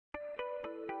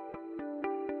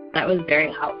That was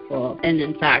very helpful. And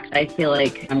in fact, I feel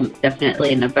like I'm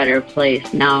definitely in a better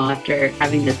place now after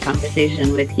having this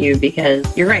conversation with you,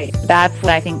 because you're right. That's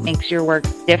what I think makes your work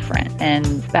different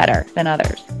and better than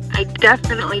others. I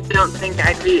definitely don't think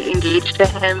I'd be engaged to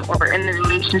him or in the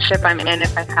relationship I'm in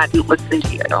if I hadn't listened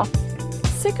to you.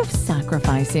 Sick of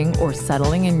sacrificing or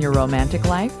settling in your romantic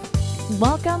life?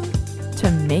 Welcome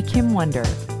to Make Him Wonder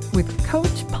with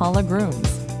Coach Paula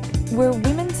Grooms, where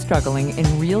women struggling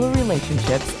in real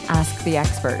relationships ask the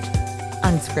expert.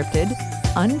 Unscripted,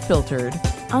 unfiltered,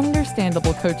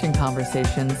 understandable coaching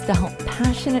conversations to help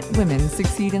passionate women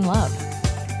succeed in love.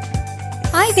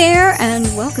 Hi there, and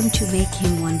welcome to Make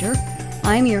Him Wonder.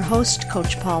 I'm your host,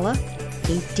 Coach Paula,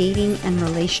 a dating and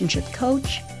relationship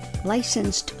coach,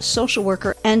 licensed social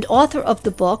worker, and author of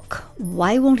the book,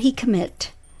 Why Won't He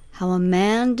Commit? How a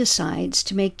Man Decides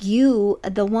to Make You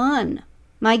the One.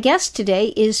 My guest today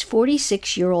is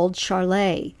 46-year-old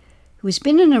Charleigh, who has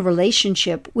been in a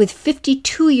relationship with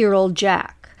 52-year-old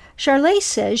Jack. Charleigh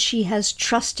says she has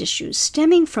trust issues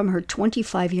stemming from her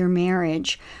 25-year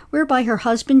marriage, whereby her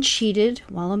husband cheated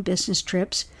while on business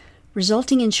trips,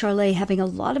 resulting in Charleigh having a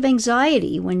lot of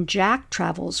anxiety when Jack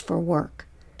travels for work.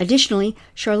 Additionally,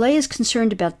 Charleigh is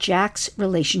concerned about Jack's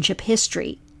relationship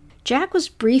history. Jack was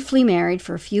briefly married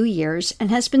for a few years and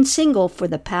has been single for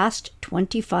the past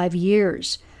 25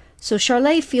 years. So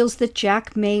Charleigh feels that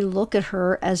Jack may look at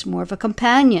her as more of a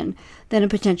companion than a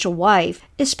potential wife,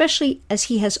 especially as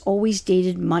he has always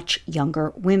dated much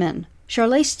younger women.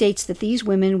 Charleigh states that these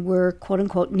women were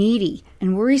quote-unquote needy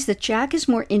and worries that Jack is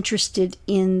more interested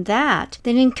in that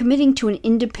than in committing to an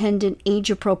independent,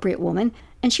 age-appropriate woman,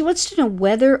 and she wants to know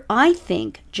whether I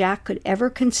think Jack could ever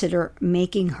consider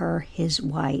making her his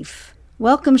wife.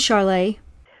 Welcome, Charleigh.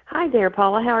 Hi there,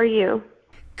 Paula. How are you?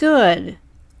 Good.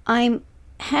 I'm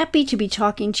happy to be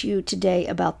talking to you today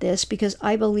about this because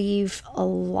I believe a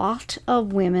lot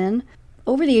of women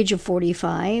over the age of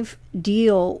 45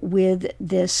 deal with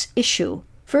this issue.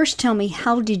 First, tell me,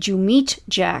 how did you meet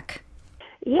Jack?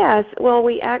 Yes, well,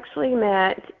 we actually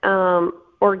met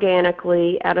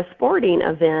organically at a sporting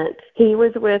event. He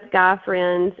was with guy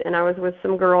friends and I was with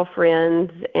some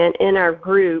girlfriends, and in our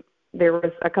group there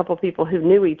was a couple people who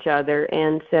knew each other,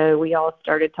 and so we all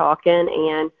started talking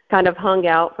and kind of hung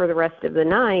out for the rest of the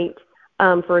night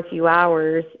for a few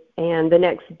hours. And the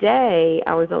next day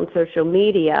I was on social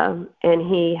media and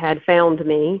he had found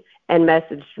me and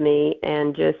messaged me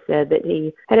and just said that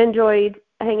he had enjoyed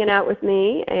hanging out with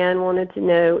me and wanted to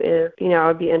know if, I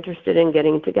would be interested in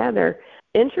getting together.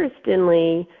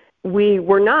 Interestingly, we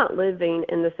were not living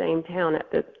in the same town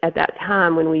at that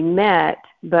time when we met,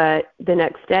 but the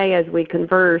next day as we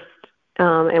conversed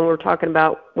and we're talking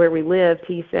about where we lived,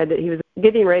 he said that he was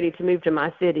getting ready to move to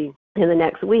my city in the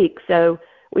next week. So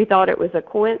we thought it was a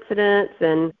coincidence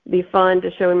and be fun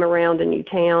to show him around a new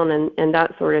town and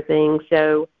that sort of thing.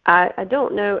 So I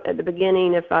don't know at the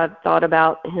beginning if I thought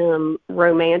about him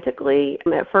romantically.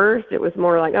 At first, it was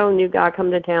more like, new guy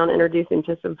come to town, introduce him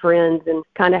to some friends and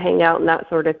kind of hang out and that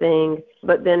sort of thing.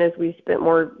 But then as we spent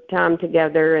more time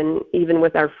together and even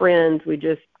with our friends, we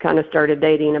just kind of started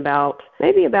dating about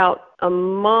a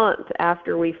month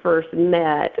after we first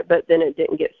met, but then it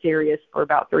didn't get serious for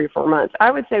about 3 or 4 months. I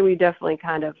would say we definitely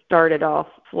kind of started off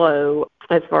slow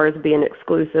as far as being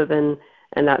exclusive and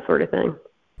that sort of thing.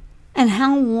 And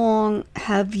how long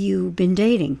have you been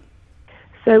dating?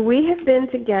 So we have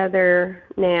been together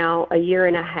now a year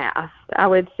and a half. I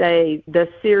would say the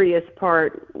serious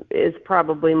part is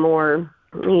probably more,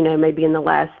 maybe in the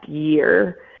last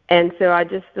year. And so I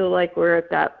just feel like we're at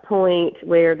that point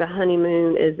where the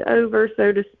honeymoon is over,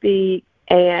 so to speak,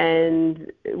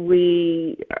 and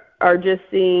we are just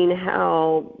seeing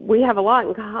how we have a lot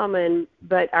in common,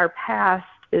 but our past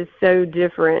is so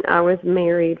different. I was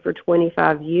married for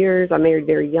 25 years. I married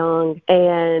very young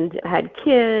and had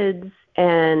kids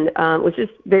and was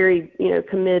just very,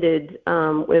 committed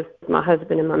with my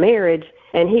husband in my marriage.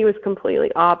 And he was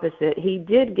completely opposite. He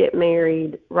did get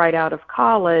married right out of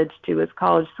college to his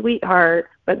college sweetheart,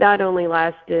 but that only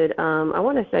lasted, I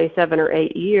want to say 7 or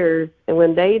 8 years. And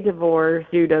when they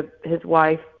divorced due to his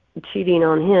wife cheating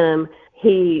on him,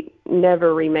 he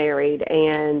never remarried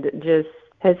and just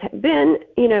has been,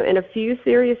 in a few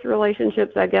serious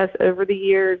relationships, I guess, over the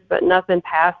years, but nothing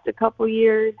past a couple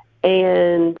years.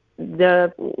 And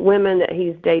the women that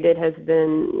he's dated has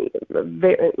been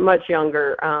very much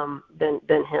younger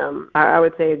than him. I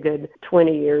would say a good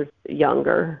 20 years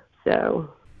younger. So.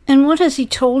 And what has he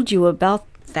told you about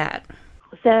that?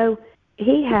 So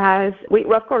he has,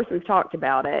 of course we've talked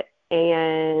about it,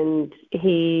 and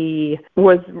his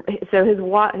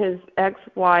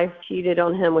ex-wife cheated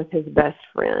on him with his best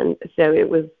friend. So it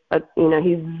was,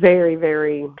 he's very,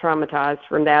 very traumatized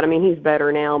from that. I mean, he's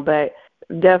better now, but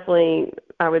definitely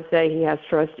I would say he has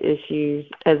trust issues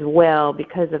as well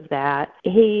because of that.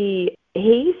 He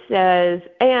says,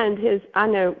 and I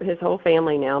know his whole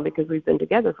family now because we've been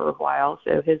together for a while.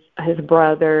 So his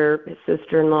brother, his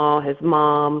sister-in-law, his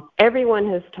mom, everyone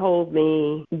has told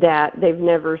me that they've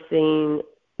never seen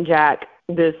Jack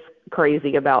this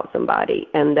crazy about somebody,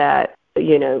 and that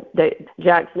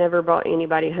Jack's never brought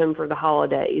anybody home for the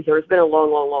holidays, or it's been a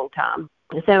long, long, long time.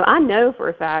 So I know for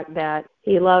a fact that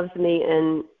he loves me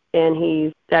and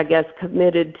he's, I guess,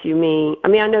 committed to me. I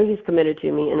mean, I know he's committed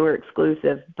to me and we're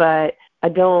exclusive, but I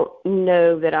don't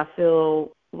know that I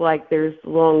feel like there's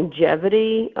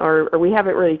longevity, or we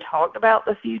haven't really talked about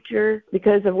the future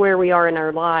because of where we are in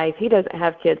our life. He doesn't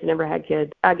have kids, never had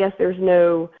kids. I guess there's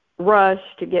no rush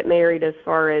to get married as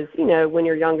far as, when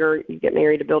you're younger, you get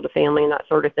married to build a family and that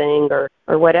sort of thing, or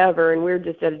whatever. And we're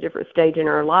just at a different stage in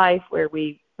our life where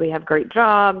we have great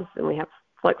jobs and we have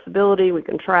flexibility, we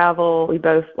can travel, we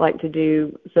both like to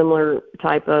do similar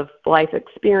type of life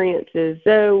experiences.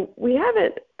 So we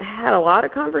haven't had a lot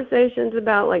of conversations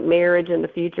about like marriage and the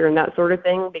future and that sort of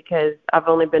thing because I've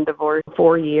only been divorced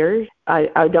 4 years.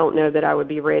 I don't know that I would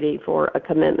be ready for a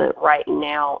commitment right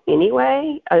now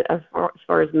anyway, as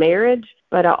far as marriage,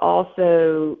 but I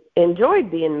also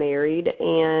enjoyed being married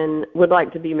and would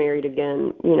like to be married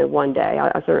again, one day.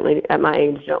 I certainly, at my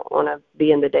age, don't want to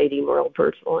be in the dating world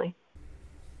personally.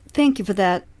 Thank you for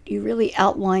that. You really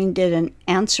outlined it and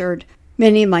answered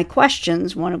many of my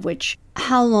questions, one of which,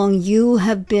 how long you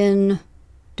have been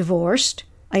divorced.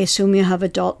 I assume you have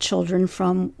adult children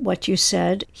from what you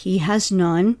said. He has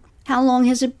none. How long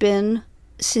has it been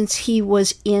since he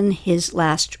was in his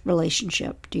last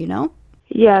relationship? Do you know?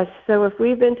 Yes. So if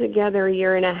we've been together a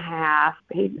year and a half,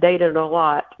 he dated a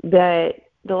lot, but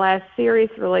the last serious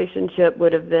relationship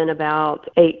would have been about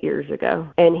 8 years ago,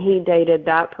 and he dated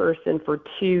that person for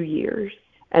 2 years.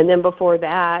 And then before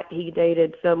that, he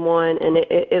dated someone, and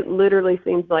it literally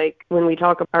seems like when we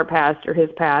talk about our past or his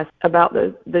past, about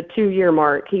the 2-year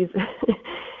mark, he's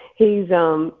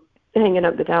hanging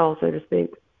up the towel, so to speak.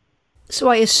 So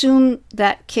I assume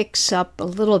that kicks up a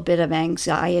little bit of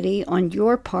anxiety on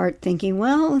your part, thinking,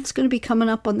 well, it's going to be coming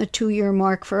up on the 2-year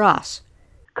mark for us.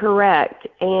 Correct.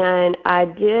 And I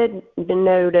did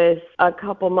notice a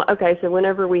couple months. Okay, so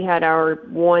whenever we had our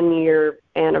 1-year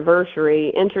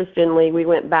anniversary, interestingly, we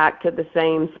went back to the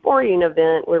same sporting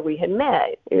event where we had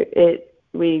met.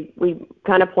 We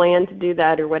kind of planned to do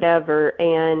that or whatever.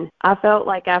 And I felt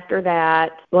like after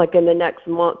that, like in the next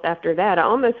month after that, I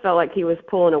almost felt like he was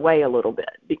pulling away a little bit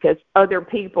because other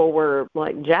people were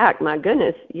like, Jack, my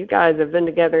goodness, you guys have been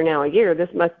together now a year. This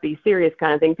must be serious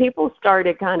kind of thing. People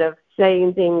started kind of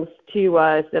saying things to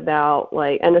us about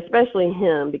like, and especially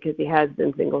him because he has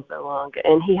been single so long,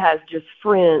 and he has just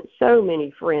friends, so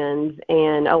many friends,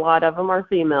 and a lot of them are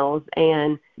females,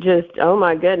 and just, oh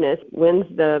my goodness, when's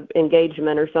the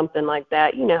engagement or something like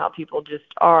that? You know how people just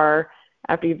are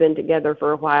after you've been together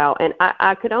for a while. And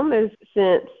I could almost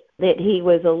sense that he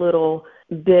was a little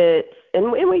bit,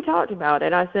 and we talked about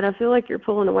it. I said, I feel like you're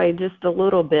pulling away just a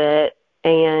little bit.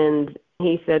 And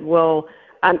he said, well,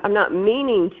 I'm not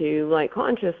meaning to, like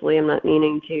consciously, I'm not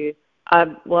meaning to. I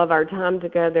love our time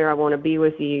together. I want to be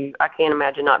with you. I can't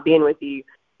imagine not being with you.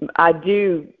 I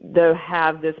do, though,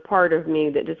 have this part of me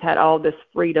that just had all this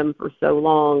freedom for so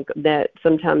long that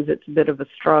sometimes it's a bit of a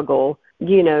struggle,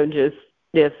 just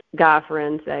if guy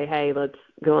friends say, hey, let's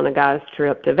go on a guy's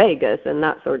trip to Vegas and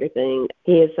that sort of thing.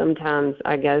 He is sometimes,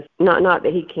 I guess, not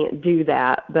that he can't do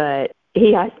that, but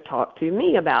he has to talk to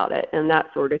me about it and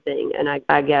that sort of thing. And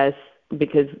I guess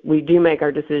because we do make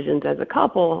our decisions as a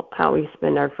couple, how we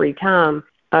spend our free time.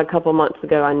 A couple months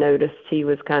ago, I noticed he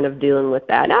was kind of dealing with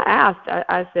that. And I asked,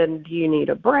 I said, do you need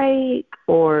a break?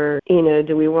 Or,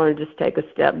 do we want to just take a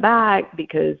step back?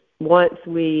 Because once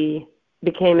we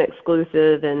became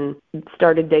exclusive and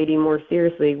started dating more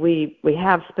seriously, we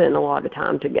have spent a lot of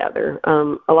time together.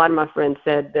 A lot of my friends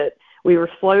said that we were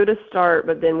slow to start,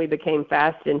 but then we became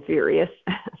fast and furious.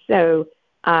 So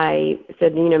I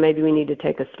said, maybe we need to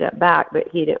take a step back, but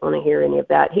he didn't want to hear any of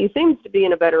that. He seems to be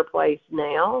in a better place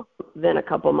now than a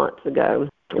couple months ago,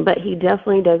 but he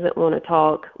definitely doesn't want to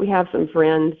talk. We have some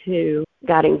friends who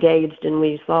got engaged, and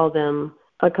we saw them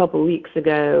a couple weeks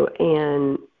ago,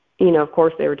 and, of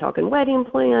course, they were talking wedding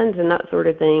plans and that sort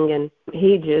of thing, and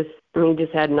he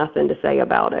just had nothing to say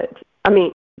about it. I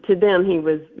mean, to them, he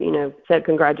was, said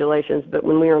congratulations. But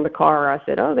when we were in the car, I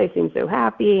said, oh, they seem so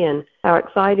happy and how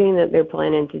exciting that they're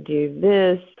planning to do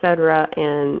this, et cetera.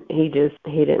 And he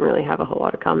didn't really have a whole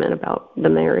lot of comment about the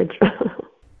marriage.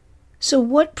 So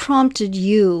what prompted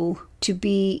you to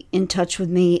be in touch with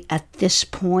me at this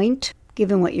point,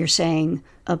 given what you're saying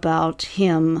about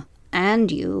him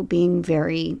and you being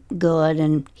very good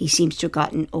and he seems to have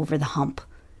gotten over the hump?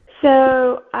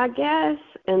 So I guess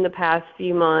in the past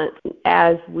few months,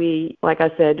 as we, like I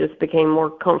said, just became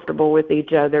more comfortable with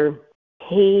each other,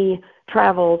 he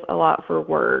travels a lot for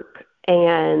work,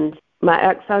 and my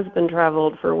ex-husband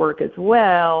traveled for work as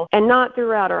well, and not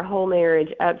throughout our whole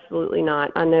marriage, absolutely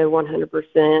not. I know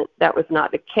 100% that was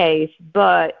not the case,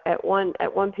 but at one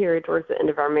period towards the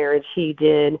end of our marriage, he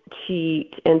did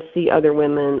cheat and see other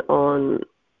women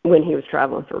when he was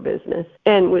traveling for business,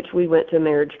 and which we went to a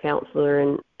marriage counselor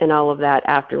and all of that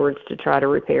afterwards to try to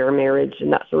repair our marriage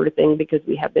and that sort of thing, because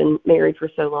we have been married for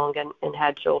so long and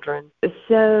had children.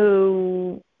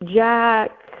 So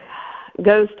Jack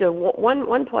goes to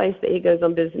one place that he goes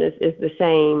on business is the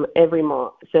same every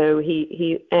month. So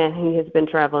he has been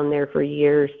traveling there for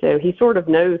years. So he sort of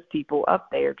knows people up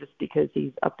there just because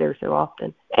he's up there so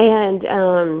often. And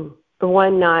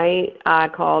one night I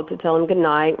called to tell him good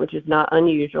night, which is not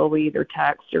unusual. We either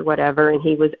text or whatever, and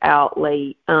he was out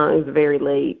late. It was very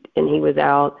late, and he was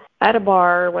out at a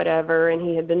bar or whatever, and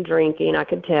he had been drinking, I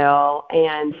could tell.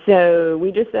 And so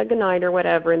we just said goodnight or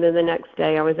whatever, and then the next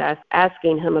day I was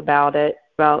asking him about it,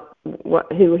 about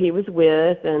who he was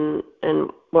with and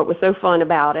what was so fun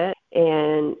about it.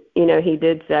 And, he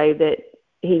did say that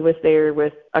he was there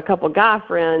with a couple guy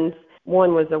friends.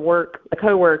 One was a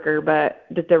coworker, but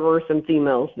that there were some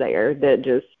females there that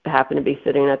just happened to be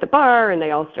sitting at the bar, and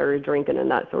they all started drinking and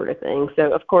that sort of thing.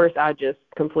 So, of course, I just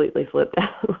completely flipped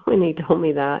out when he told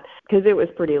me that, because it was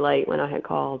pretty late when I had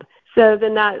called. So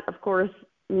then that, of course,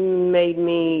 made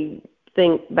me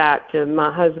think back to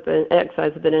my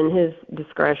ex-husband and his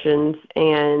discretions.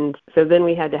 And so then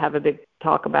we had to have a big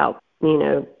talk about,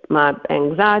 my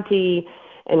anxiety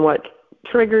and what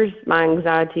triggers my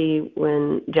anxiety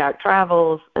when Jack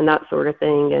travels and that sort of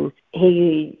thing. And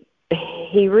he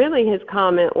really, his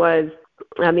comment was,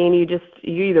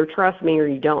 you either trust me or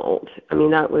you don't.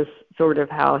 That was sort of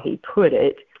how he put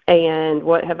it. And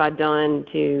what have I done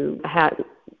to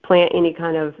plant any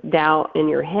kind of doubt in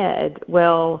your head?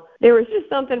 Well, there was just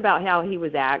something about how he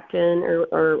was acting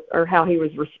or how he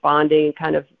was responding,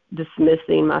 kind of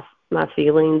dismissing my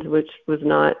feelings, which was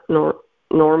not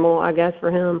normal, I guess,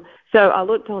 for him. So I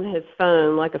looked on his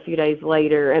phone like a few days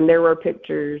later, and there were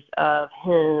pictures of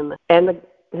him and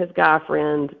his guy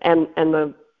friends and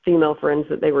the female friends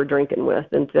that they were drinking with.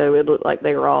 And so it looked like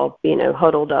they were all,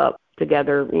 huddled up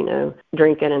together,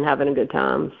 drinking and having a good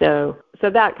time. So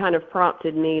that kind of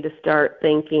prompted me to start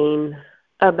thinking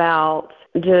about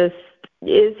just,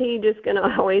 is he just going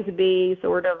to always be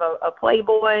sort of a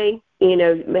playboy?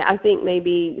 I think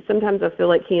maybe sometimes I feel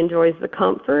like he enjoys the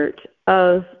comfort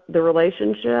of the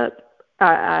relationship.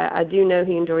 I do know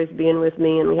he enjoys being with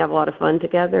me, and we have a lot of fun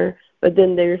together. But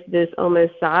then there's this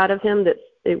almost side of him that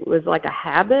it was like a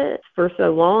habit for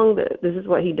so long that this is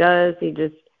what he does. He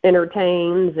just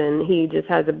entertains, and he just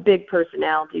has a big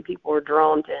personality. People are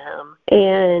drawn to him.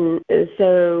 And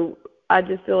so I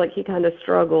just feel like he kind of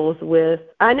struggles with,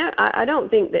 I don't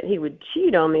think that he would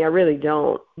cheat on me. I really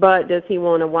don't. But does he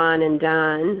want to wine and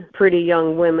dine pretty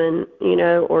young women,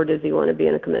 or does he want to be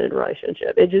in a committed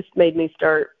relationship? It just made me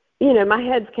start, my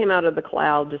heads came out of the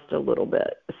cloud just a little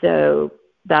bit. So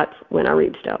that's when I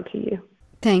reached out to you.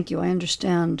 Thank you. I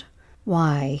understand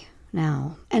why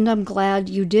now. And I'm glad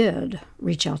you did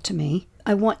reach out to me.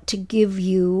 I want to give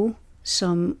you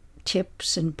some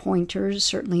tips and pointers,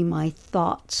 certainly my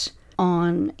thoughts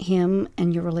on him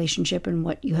and your relationship and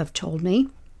what you have told me,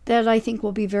 that I think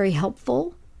will be very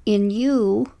helpful in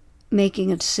you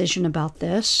making a decision about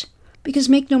this. Because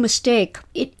make no mistake,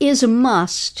 it is a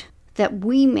must that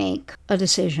we make a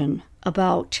decision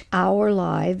about our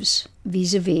lives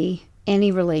vis-a-vis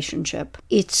any relationship.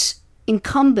 It's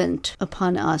incumbent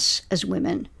upon us as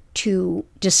women to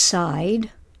decide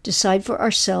for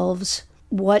ourselves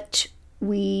what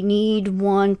we need,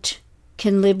 want,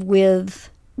 can live with,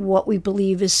 what we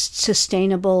believe is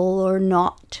sustainable or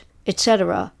not,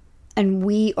 etc. And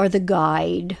we are the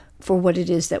guide for what it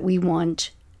is that we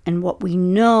want and what we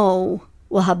know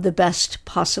will have the best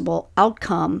possible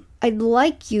outcome. I'd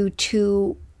like you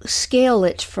to scale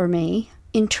it for me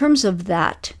in terms of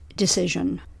that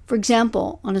decision. For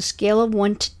example, on a scale of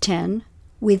 1 to 10,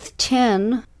 with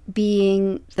 10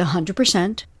 being the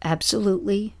 100%,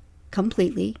 absolutely,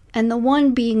 completely, and the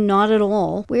 1 being not at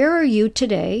all, where are you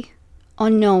today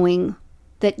on knowing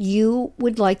that you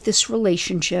would like this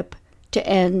relationship to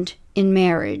end in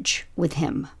marriage with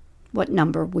him, what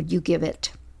number would you give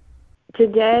it?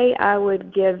 Today, I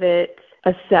would give it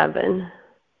a 7.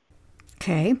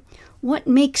 Okay. What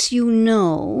makes you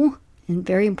know, and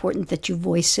very important that you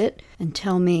voice it and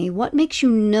tell me, what makes you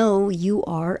know you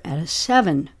are at a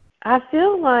 7? I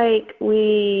feel like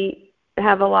we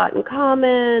have a lot in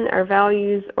common. Our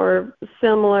values are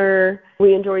similar.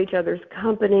 We enjoy each other's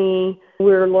company.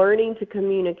 We're learning to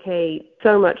communicate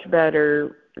so much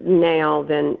better now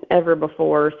than ever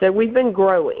before. So we've been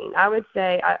growing. I would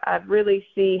say I really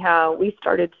see how we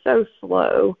started so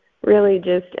slow, really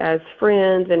just as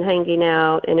friends and hanging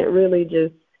out, and it really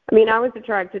just, I mean, I was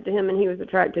attracted to him and he was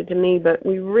attracted to me, but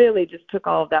we really just took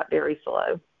all of that very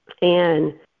slow.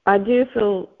 And I do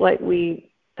feel like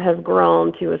we have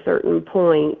grown to a certain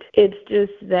point. It's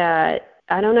just that,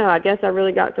 I don't know, I guess I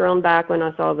really got thrown back when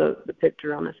I saw the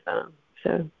picture on his phone.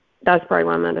 So that's probably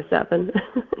why I'm at a 7,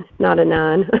 not a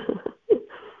 9.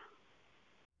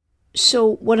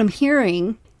 So what I'm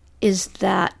hearing is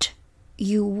that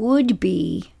you would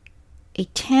be a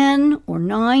 10 or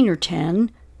 9 or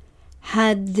 10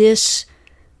 had this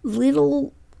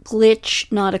little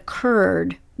glitch not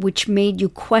occurred, which made you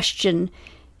question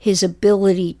his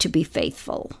ability to be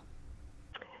faithful.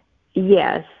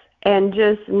 Yes, and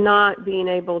just not being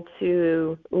able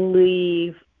to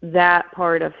leave that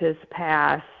part of his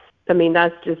past. I mean,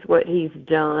 that's just what he's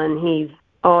done. He's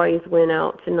always went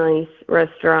out to nice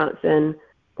restaurants and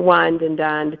wined and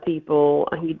dined people.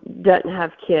 He doesn't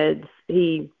have kids.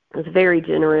 He is very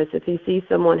generous. If he sees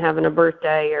someone having a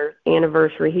birthday or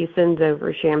anniversary, he sends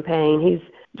over champagne. He's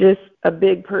just a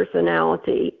big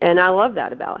personality, and I love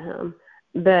that about him.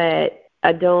 But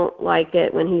I don't like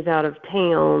it when he's out of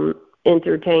town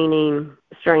entertaining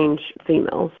strange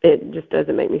females. It just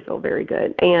doesn't make me feel very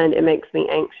good, and it makes me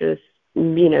anxious,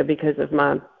 because of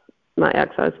my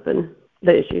ex-husband,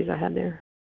 the issues I had there.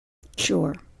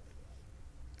 Sure.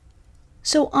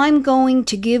 So I'm going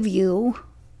to give you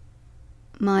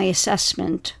my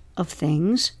assessment of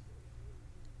things,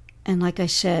 and like I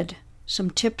said, some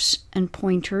tips and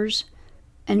pointers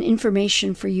and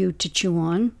information for you to chew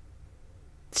on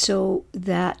so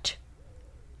that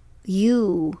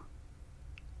you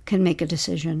can make a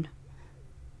decision.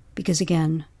 Because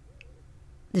again,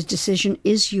 the decision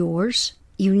is yours.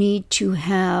 You need to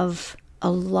have a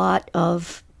lot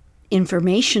of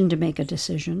information to make a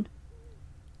decision,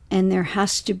 and there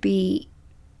has to be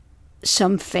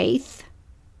some faith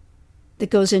that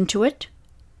goes into it,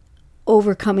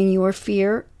 overcoming your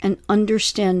fear and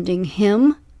understanding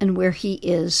him and where he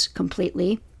is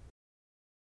completely.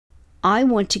 I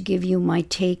want to give you my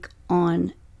take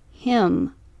on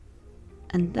him,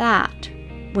 and that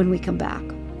when we come back.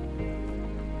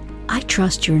 I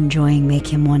trust you're enjoying Make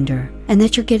Him Wonder, and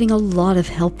that you're getting a lot of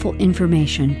helpful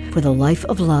information for the life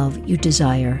of love you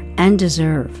desire and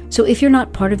deserve. So if you're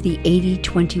not part of the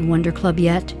 80/20 Wonder Club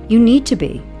yet, you need to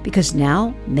be, because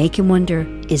now Make Him Wonder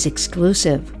is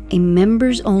exclusive, a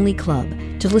members-only club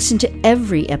to listen to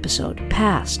every episode,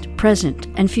 past, present,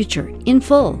 and future, in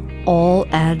full, all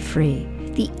ad-free.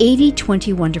 The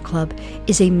 80/20 Wonder Club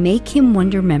is a Make Him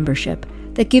Wonder membership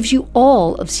that gives you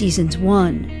all of seasons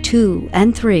 1, 2,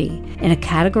 and 3 in a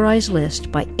categorized list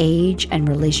by age and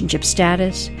relationship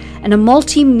status, and a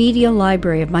multimedia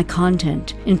library of my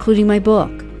content, including my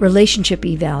book, Relationship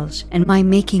Evals, and my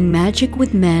Making Magic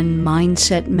with Men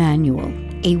Mindset Manual,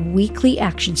 a weekly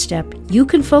action step you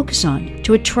can focus on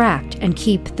to attract and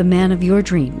keep the man of your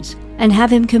dreams, and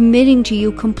have him committing to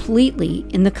you completely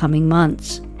in the coming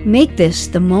months. Make this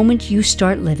the moment you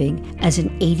start living as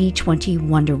an 80/20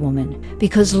 Wonder Woman,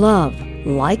 because love,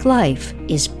 like life,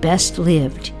 is best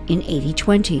lived in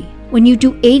 80/20. When you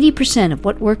do 80% of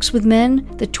what works with men,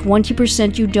 the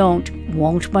 20% you don't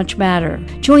won't much matter.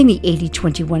 Join the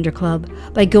 80/20 Wonder Club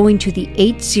by going to the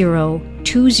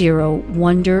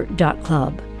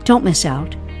 8020wonder.club. Don't miss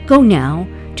out. Go now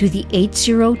to the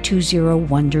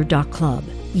 8020wonder.club.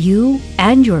 You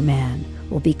and your man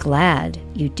will be glad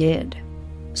you did.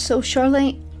 So,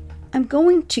 Charleigh, I'm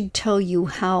going to tell you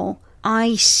how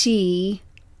I see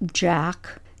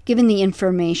Jack, given the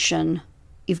information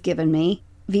you've given me,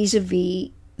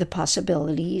 vis-a-vis the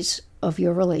possibilities of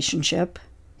your relationship,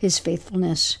 his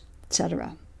faithfulness,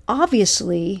 etc.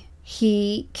 Obviously,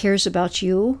 he cares about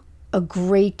you a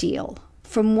great deal.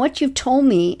 From what you've told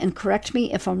me, and correct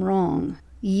me if I'm wrong,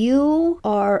 you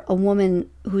are a woman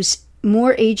who's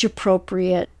more age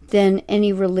appropriate than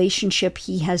any relationship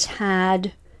he has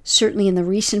had, certainly in the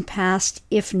recent past,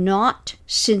 if not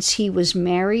since he was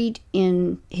married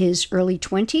in his early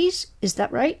 20s. Is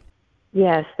that right?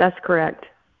 Yes, that's correct.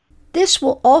 This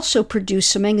will also produce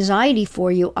some anxiety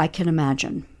for you, I can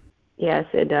imagine. Yes,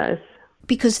 it does.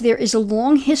 Because there is a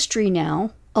long history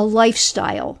now, a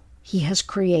lifestyle he has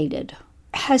created.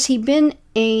 Has he been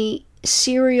a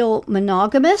serial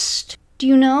monogamist? Do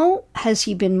you know? Has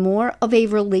he been more of a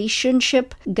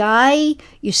relationship guy?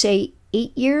 You say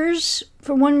 8 years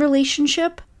for one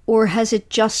relationship? Or has it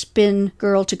just been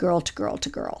girl to girl to girl to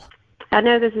girl? I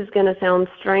know this is going to sound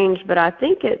strange, but I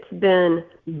think it's been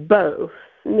both.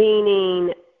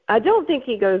 Meaning, I don't think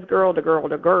he goes girl to girl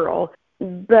to girl.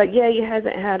 But yeah, he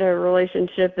hasn't had a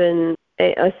relationship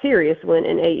a serious one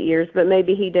in 8 years, but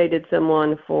maybe he dated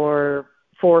someone for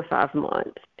 4 or 5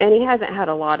 months. And he hasn't had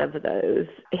a lot of those.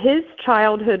 His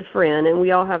childhood friend, and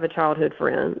we all have a childhood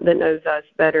friend that knows us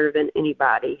better than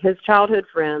anybody. His childhood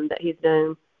friend that he's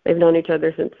known, they've known each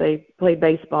other since they played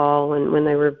baseball and when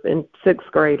they were in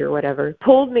 6th grade or whatever,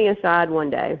 pulled me aside one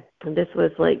day, and this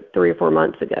was like 3 or 4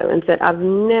 months ago, and said, I've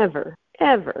never,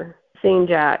 ever seen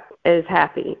Jack as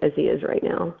happy as he is right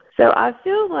now. So I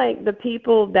feel like the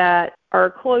people that are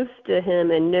close to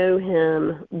him and know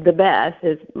him the best,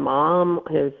 his mom,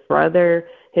 his brother,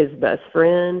 his best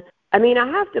friend, I mean, I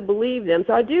have to believe them.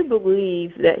 So I do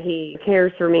believe that he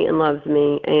cares for me and loves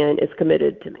me and is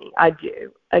committed to me. I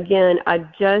do. Again, I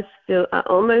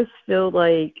almost feel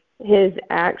like his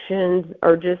actions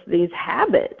are just these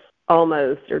habits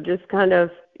almost, or just kind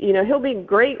of, he'll be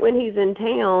great when he's in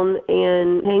town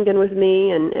and hanging with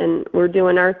me and we're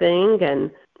doing our thing.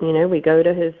 And, we go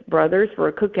to his brother's for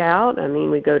a cookout. I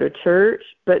mean, we go to church,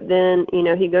 but then,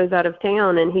 he goes out of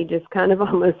town and he just kind of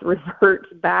almost reverts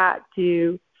back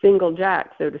to single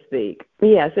Jack, so to speak.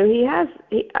 Yeah, so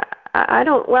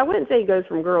I wouldn't say he goes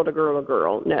from girl to girl to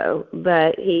girl, no,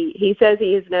 but he says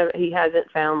he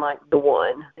hasn't found like the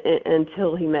one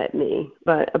until he met me,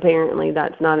 but apparently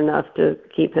that's not enough to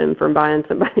keep him from buying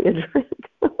somebody a drink.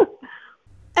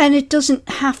 And it doesn't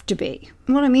have to be.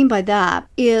 What I mean by that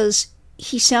is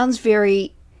he sounds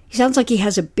like he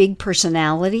has a big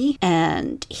personality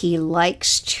and he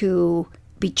likes to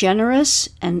be generous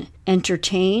and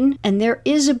entertain. And there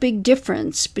is a big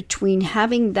difference between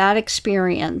having that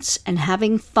experience and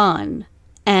having fun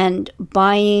and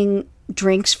buying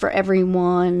drinks for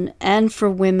everyone and for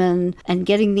women and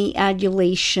getting the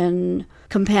adulation,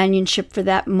 companionship for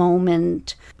that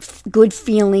moment, good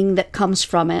feeling that comes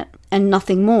from it, and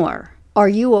nothing more. Are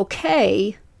you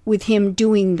okay with him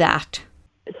doing that?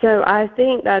 So I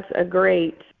think that's a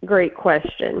great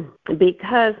question,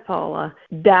 because, Paula,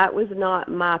 that was not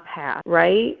my path,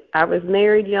 right? I was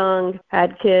married young,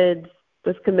 had kids,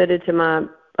 was committed to my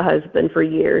husband for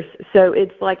years. So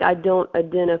it's like I don't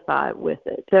identify with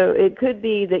it. So it could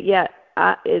be that,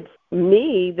 it's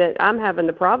me that I'm having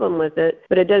the problem with it,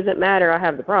 but it doesn't matter. I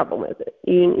have the problem with it.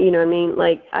 You know what I mean?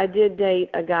 Like, I did date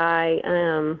a guy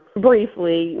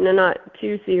briefly, not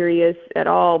too serious at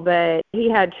all, but he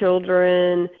had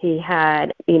children. He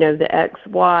had, the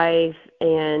ex-wife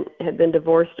and had been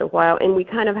divorced a while, and we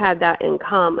kind of had that in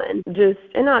common.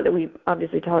 And not that we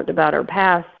obviously talked about our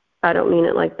past. I don't mean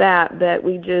it like that, but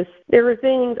there were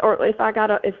things, or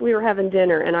if we were having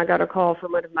dinner and I got a call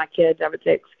from one of my kids, I would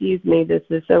say, excuse me, this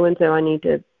is so-and-so,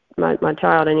 my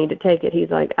child, I need to take it. He's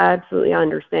like, absolutely, I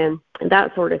understand, and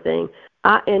that sort of thing.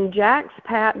 In Jack's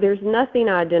path, there's nothing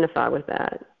I identify with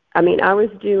that. I mean, I was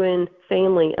doing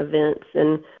family events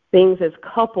and things as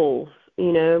couples.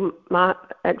 My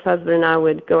ex-husband and I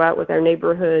would go out with our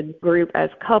neighborhood group as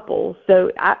couples.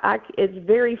 So it's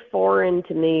very foreign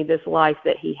to me, this life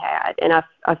that he had. And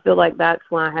I feel like that's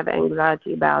why I have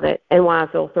anxiety about it and why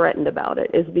I feel threatened about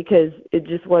it, is because it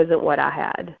just wasn't what I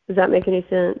had. Does that make any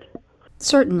sense?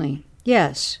 Certainly,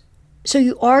 yes. So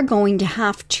you are going to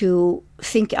have to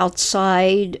think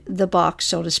outside the box,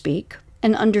 so to speak,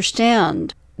 and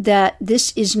understand that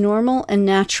this is normal and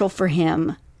natural for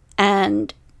him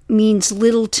and means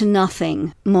little to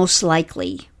nothing, most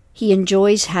likely. He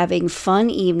enjoys having fun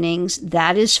evenings.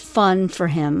 That is fun for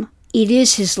him. It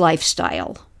is his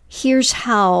lifestyle. Here's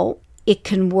how it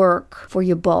can work for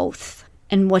you both.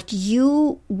 And what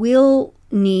you will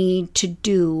need to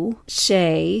do,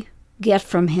 get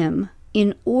from him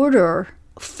in order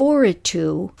for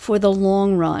the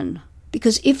long run.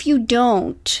 Because if you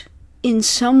don't, in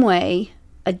some way,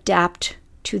 adapt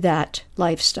to that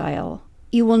lifestyle,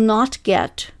 you will not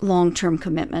get long-term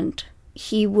commitment.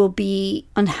 He will be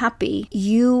unhappy.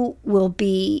 You will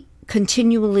be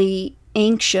continually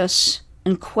anxious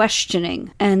and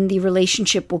questioning, and the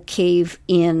relationship will cave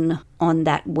in on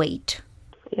that weight.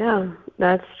 Yeah,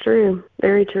 that's true.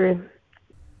 Very true.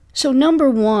 So number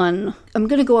one, I'm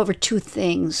going to go over 2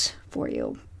 things for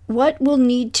you. What will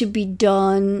need to be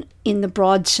done in the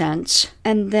broad sense,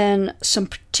 and then some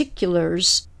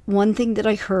particulars one thing that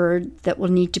I heard that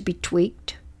will need to be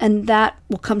tweaked, and that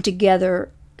will come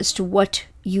together as to what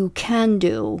you can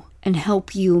do and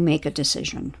help you make a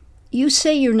decision. You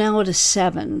say you're now at a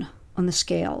 7 on the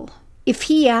scale. If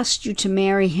he asked you to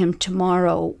marry him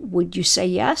tomorrow, would you say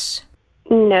yes?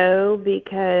 No,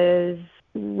 because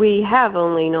we have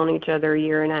only known each other a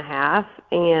year and a half,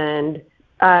 and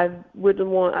I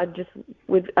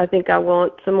think I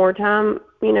want some more time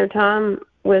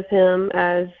with him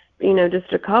as,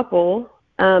 just a couple,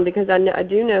 because I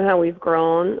do know how we've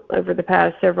grown over the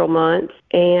past several months.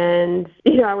 And,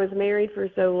 I was married for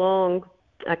so long,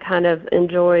 I kind of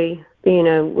enjoy,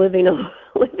 living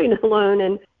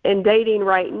alone and dating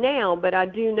right now. But I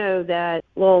do know that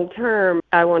long term,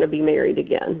 I want to be married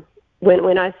again.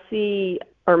 When I see,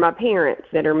 or my parents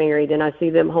that are married, and I see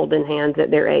them holding hands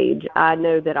at their age, I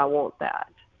know that I want that.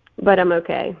 But I'm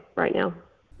okay right now.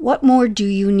 What more do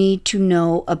you need to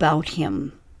know about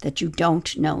him that you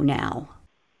don't know now?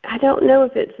 I don't know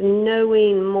if it's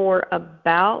knowing more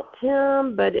about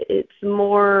him, but it's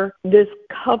more this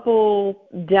couple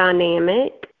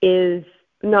dynamic is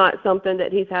not something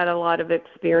that he's had a lot of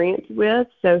experience with.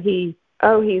 So he's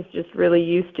just really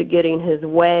used to getting his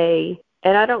way.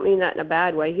 And I don't mean that in a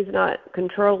bad way. He's not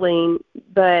controlling,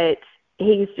 but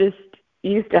he's just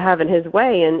used to having his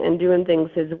way and doing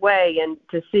things his way. And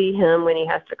to see him when he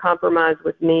has to compromise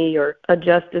with me or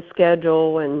adjust his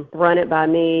schedule and run it by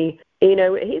me,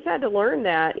 he's had to learn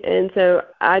that. And so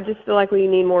I just feel like we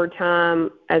need more time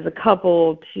as a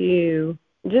couple to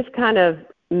just kind of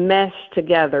mesh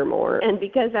together more. And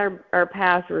because our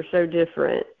paths were so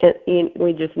different,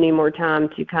 we just need more time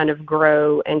to kind of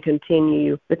grow and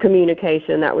continue the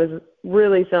communication. That was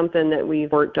really something that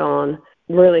we've worked on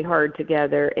really hard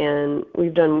together, and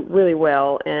we've done really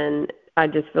well. And I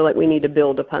just feel like we need to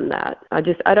build upon that. I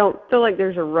don't feel like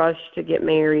there's a rush to get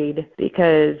married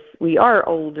because we are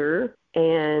older,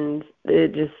 and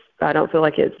I don't feel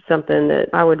like it's something that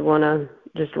I would want to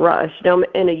just rush. Now,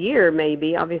 in a year,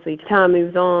 maybe, obviously time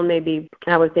moves on, maybe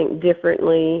I would think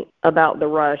differently about the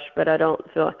rush, but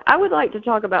I would like to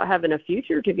talk about having a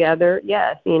future together.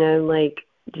 Yes.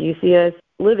 Do you see us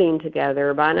living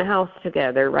together, buying a house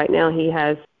together? Right now he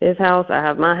has his house, I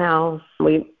have my house.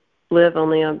 We live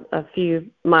only a few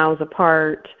miles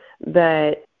apart,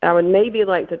 but I would maybe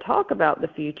like to talk about the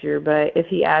future. But if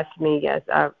he asked me, yes,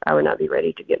 I would not be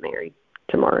ready to get married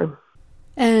tomorrow.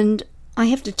 And I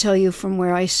have to tell you, from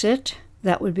where I sit,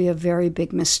 that would be a very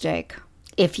big mistake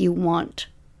if you want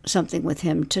something with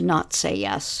him to not say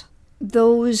yes.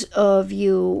 Those of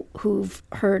you who've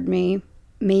heard me,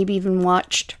 maybe even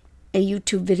watched a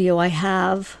YouTube video, I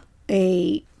have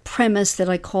a premise that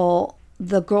I call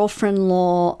the girlfriend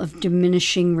law of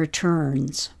diminishing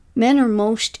returns. Men are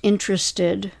most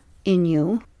interested in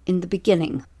you in the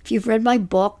beginning. If you've read my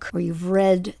book or you've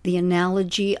read the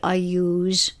analogy I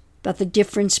use about the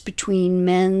difference between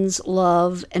men's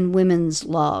love and women's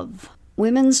love.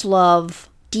 Women's love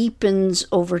deepens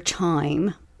over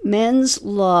time. Men's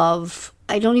love,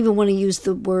 I don't even want to use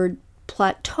the word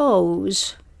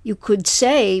plateaus. You could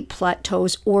say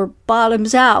plateaus or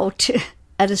bottoms out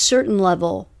at a certain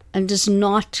level and does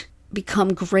not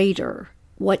become greater.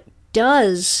 What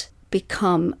does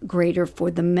become greater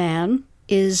for the man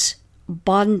is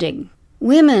bonding.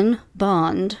 Women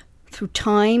bond through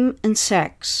time and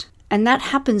sex, and that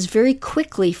happens very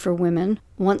quickly for women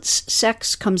once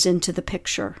sex comes into the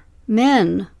picture.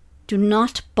 Men do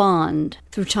not bond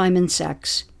through time and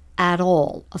sex at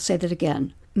all. I'll say that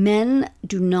again. Men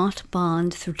do not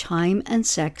bond through time and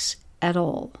sex at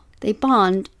all. They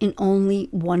bond in only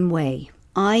one way.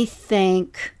 I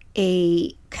thank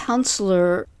a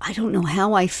counselor, I don't know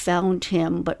how I found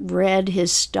him, but read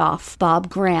his stuff, Bob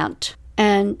Grant,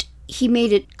 and he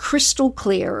made it crystal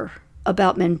clear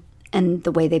about men and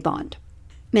the way they bond.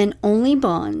 Men only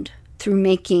bond through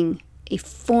making a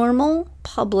formal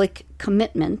public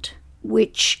commitment,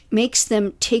 which makes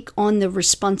them take on the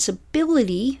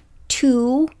responsibility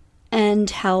to and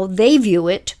how they view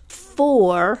it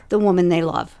for the woman they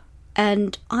love.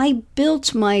 And I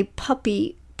built my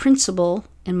puppy principle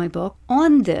in my book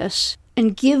on this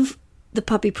and give the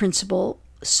puppy principle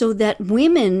so that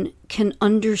women can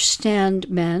understand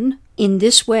men in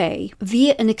this way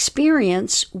via an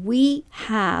experience we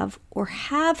have or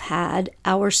have had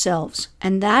ourselves.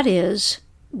 And that is,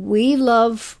 we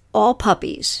love all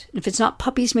puppies. If it's not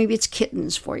puppies, maybe it's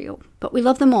kittens for you. But we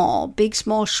love them all, big,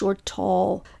 small, short,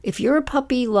 tall. If you're a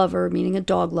puppy lover, meaning a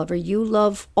dog lover, you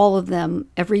love all of them,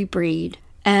 every breed.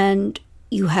 And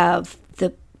you have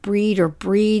the breed or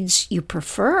breeds you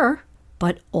prefer,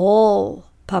 but all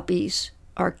puppies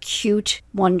are cute,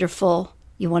 wonderful.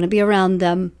 You want to be around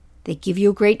them. They give you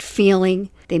a great feeling.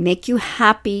 They make you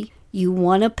happy. You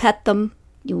want to pet them.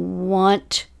 You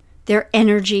want their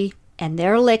energy and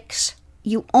their licks.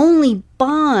 You only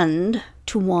bond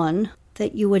to one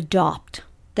that you adopt.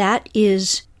 That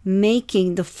is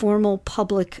making the formal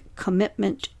public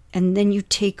commitment, and then you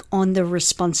take on the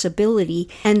responsibility,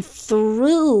 and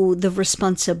through the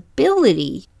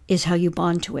responsibility is how you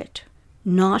bond to it.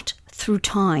 Not through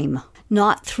time,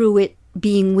 not through it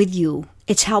being with you.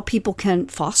 It's how people can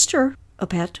foster a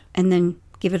pet and then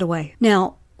give it away.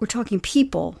 Now, we're talking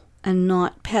people and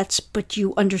not pets, but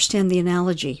you understand the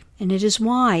analogy. And it is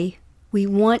why we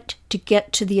want to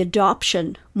get to the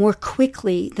adoption more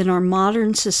quickly than our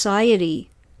modern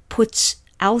society puts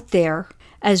out there,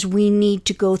 as we need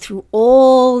to go through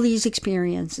all these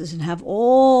experiences and have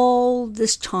all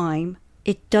this time.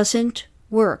 It doesn't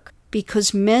work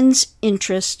because men's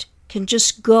interest can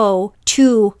just go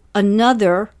to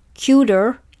another,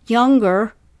 cuter,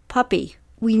 younger puppy.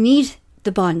 We need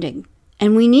the bonding,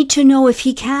 and we need to know if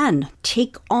he can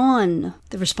take on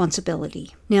the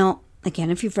responsibility. Now, again,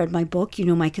 if you've read my book, you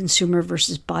know my consumer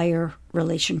versus buyer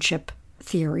relationship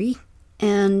theory,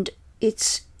 and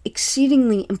it's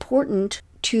exceedingly important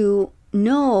to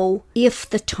know if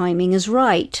the timing is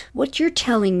right. What you're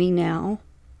telling me now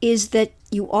is that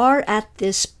you are at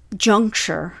this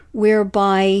juncture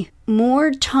whereby more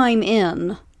time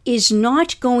in is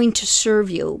not going to serve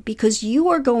you because you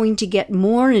are going to get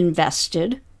more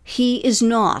invested. He is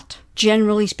not,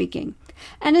 generally speaking.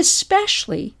 And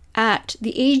especially at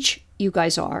the age you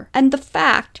guys are, and the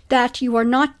fact that you are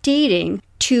not dating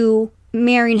to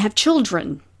marry and have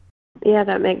children. Yeah,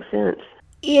 that makes sense.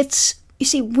 You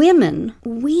see, women,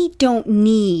 we don't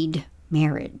need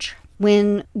marriage.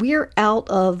 When we're out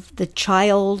of the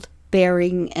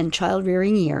childbearing and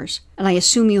child-rearing years, and I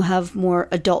assume you have more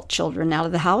adult children out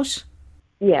of the house?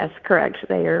 Yes, correct.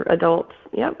 They are adults.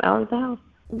 Yep, out of the house.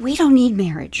 We don't need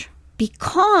marriage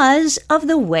because of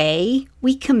the way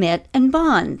we commit and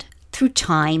bond through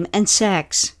time and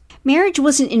sex. Marriage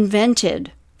wasn't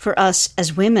invented for us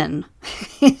as women.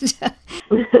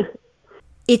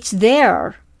 It's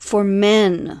there for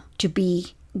men to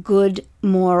be good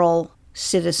moral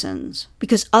citizens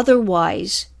because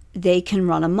otherwise they can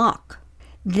run amok.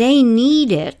 They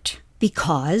need it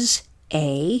because,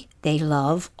 A, they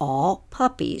love all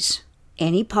puppies.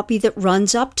 Any puppy that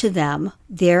runs up to them,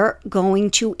 they're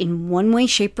going to, in one way,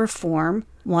 shape, or form,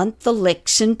 want the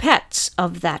licks and pets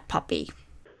of that puppy.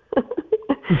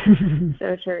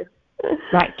 So true.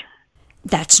 Right.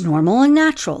 That's normal and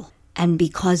natural. And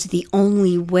because the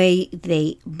only way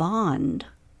they bond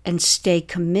and stay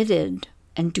committed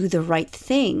and do the right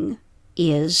thing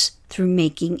is through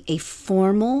making a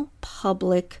formal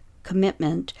public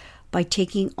commitment by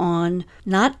taking on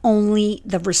not only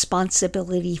the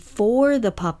responsibility for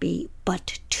the puppy,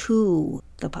 but to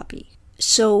the puppy.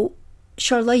 So,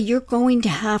 Charleigh, you're going to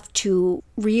have to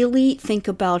really think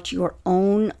about your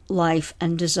own life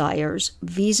and desires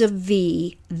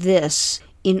vis-a-vis this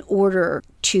in order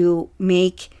to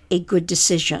make a good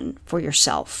decision for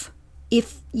yourself.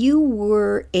 If you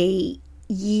were a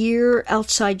year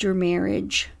outside your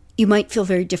marriage, you might feel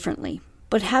very differently.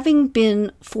 But having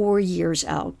been 4 years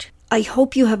out, I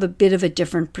hope you have a bit of a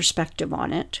different perspective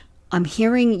on it. I'm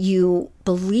hearing you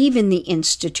believe in the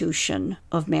institution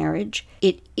of marriage.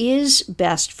 It is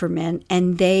best for men,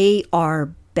 and they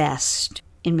are best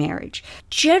in marriage.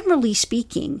 Generally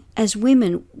speaking, as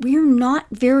women, we're not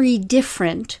very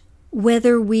different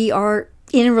whether we are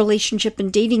in a relationship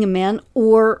and dating a man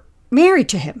or married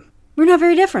to him. We're not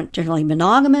very different. Generally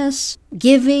monogamous,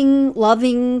 giving,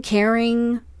 loving,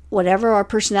 caring, whatever our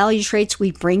personality traits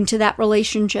we bring to that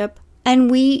relationship.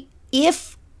 And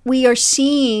if we are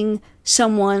seeing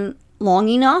someone long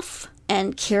enough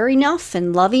and care enough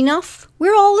and love enough,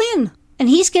 we're all in. And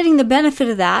he's getting the benefit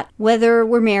of that whether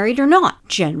we're married or not,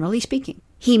 generally speaking.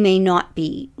 He may not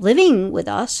be living with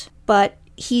us, but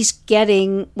he's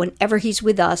getting, whenever he's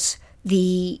with us,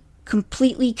 the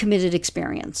completely committed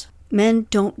experience. Men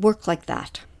don't work like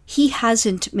that. He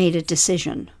hasn't made a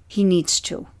decision. He needs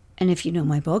to. And if you know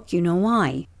my book, you know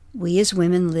why. We as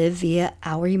women live via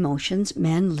our emotions.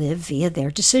 Men live via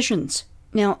their decisions.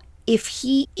 Now, if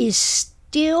he is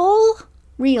still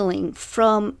reeling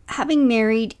from having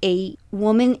married a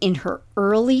woman in her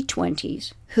early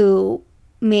 20s who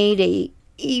made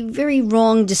a very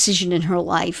wrong decision in her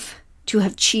life to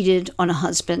have cheated on a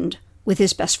husband with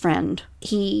his best friend.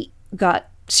 He got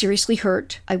seriously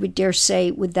hurt. I would dare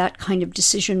say with that kind of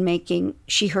decision making,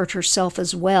 she hurt herself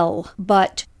as well.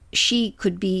 But she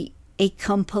could be a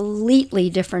completely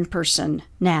different person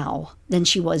now than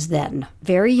she was then.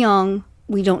 Very young.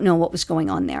 We don't know what was going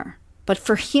on there. But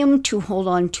for him to hold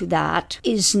on to that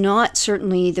is not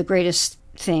certainly the greatest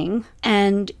thing.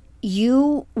 And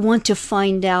you want to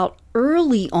find out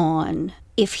early on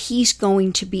if he's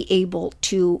going to be able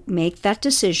to make that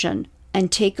decision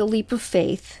and take a leap of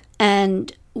faith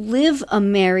and live a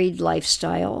married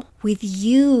lifestyle with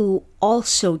you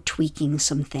also tweaking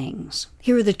some things.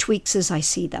 Here are the tweaks as I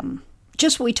see them.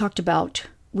 Just what we talked about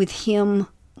with him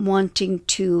wanting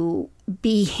to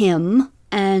be him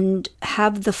and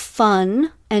have the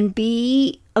fun and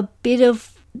be a bit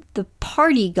of the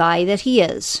party guy that he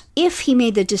is. If he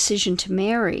made the decision to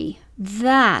marry,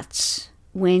 that's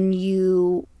when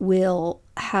you will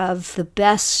have the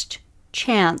best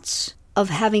chance of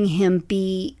having him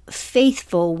be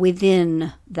faithful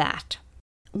within that.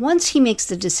 Once he makes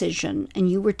the decision and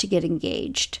you were to get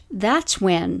engaged, that's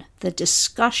when the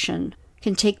discussion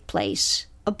can take place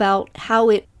about how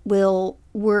it will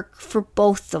work for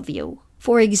both of you.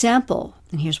 For example,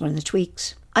 and here's one of the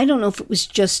tweaks, I don't know if it was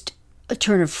just a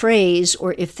turn of phrase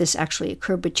or if this actually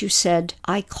occurred, but you said,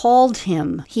 I called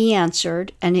him, he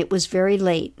answered, and it was very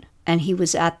late, and he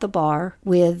was at the bar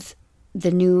with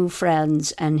the new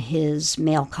friends and his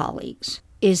male colleagues.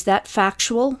 Is that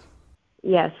factual?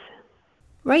 Yes.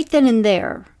 Right then and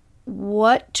there,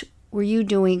 what were you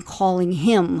doing calling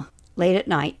him late at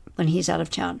night when he's out of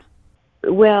town?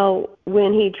 Well,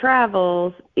 when he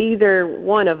travels, either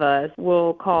one of us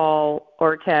will call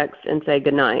or text and say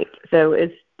goodnight. So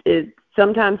it's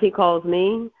sometimes he calls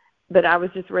me, but I was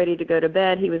just ready to go to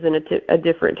bed. He was in a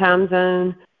different time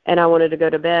zone, and I wanted to go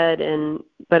to bed.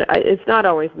 It's not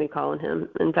always me calling him.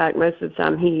 In fact, most of the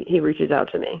time he reaches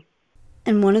out to me.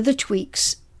 And one of the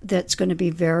tweaks that's going to be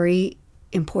very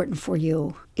important for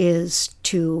you is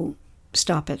to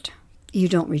stop it. You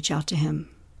don't reach out to him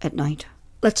at night.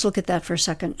 Let's look at that for a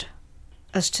second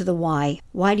as to the why.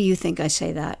 Why do you think I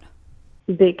say that?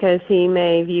 Because he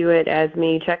may view it as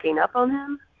me checking up on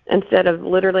him instead of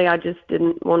literally I just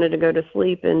wanted to go to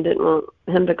sleep and didn't want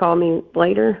him to call me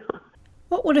later.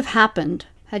 What would have happened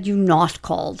had you not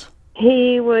called?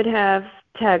 He would have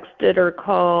texted or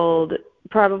called,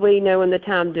 probably knowing the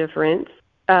time difference.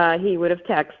 He would have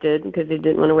texted because he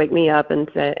didn't want to wake me up and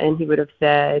he would have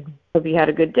said, hope you had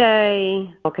a good day.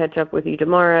 I'll catch up with you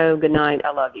tomorrow. Good night.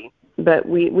 I love you. But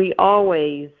we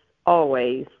always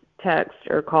text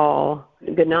or call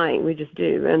good night. We just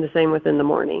do. And the same within the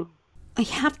morning. I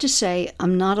have to say,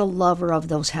 I'm not a lover of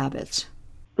those habits.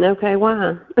 Okay,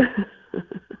 why?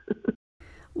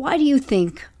 Why do you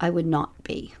think I would not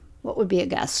be? What would be a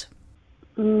guess?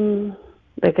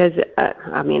 Because,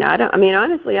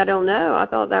 honestly, I don't know. I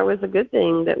thought that was a good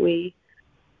thing that we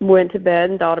went to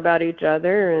bed and thought about each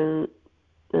other, and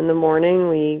in the morning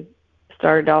we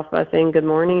started off by saying good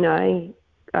morning.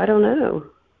 I don't know.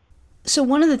 So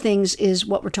one of the things is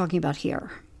what we're talking about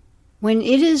here. When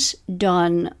it is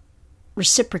done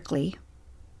reciprocally,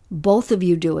 both of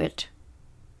you do it,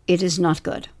 it is not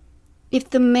good.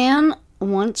 If the man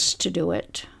wants to do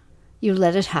it, you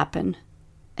let it happen,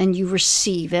 and you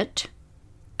receive it,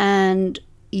 and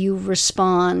you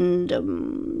respond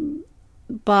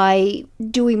by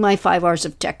doing my 5 hours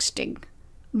of texting.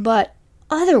 But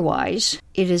otherwise,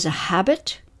 it is a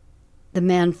habit. The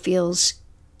man feels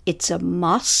it's a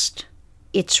must.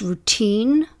 It's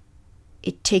routine.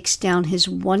 It takes down his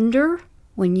wonder.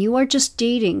 When you are just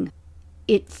dating,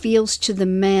 it feels to the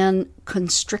man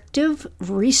constrictive,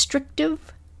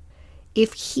 restrictive.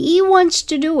 If he wants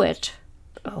to do it,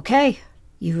 okay,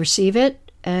 you receive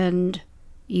it, and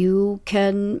you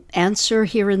can answer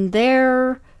here and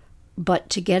there, but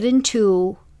to get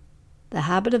into the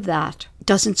habit of that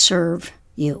doesn't serve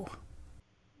you.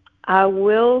 I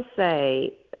will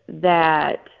say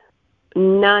that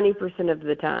 90% of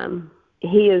the time,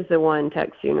 he is the one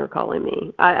texting or calling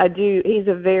me. I do. He's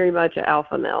a very much an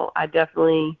alpha male.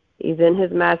 He's in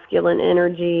his masculine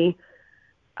energy.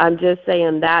 I'm just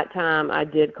saying that time I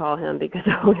did call him because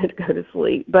I wanted to go to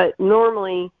sleep. But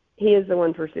normally, he is the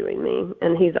one pursuing me,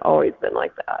 and he's always been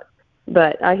like that.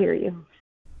 But I hear you.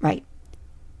 Right.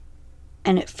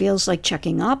 And it feels like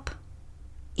checking up,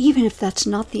 even if that's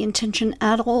not the intention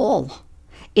at all.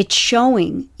 It's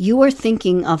showing you are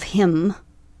thinking of him,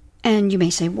 and you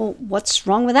may say, well, what's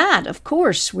wrong with that? Of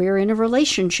course, we're in a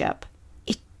relationship.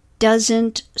 It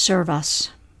doesn't serve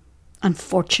us,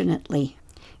 unfortunately.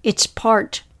 It's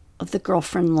part of the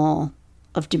girlfriend law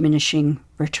of diminishing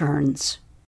returns.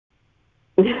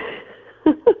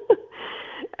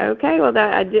 Okay, well,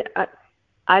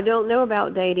 I don't know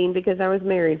about dating because I was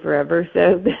married forever,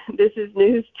 so this is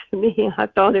news to me. I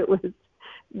thought it was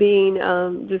being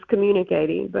just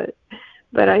communicating, but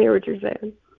I hear what you're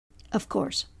saying. Of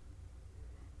course.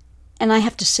 And I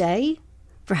have to say,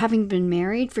 For having been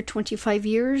married for 25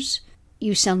 years,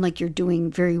 you sound like you're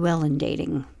doing very well in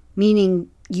dating, meaning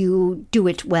you do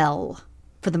it well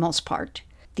for the most part.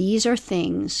 These are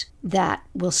things that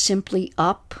will simply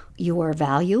up your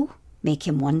value, make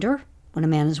him wonder. When a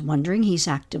man is wondering, he's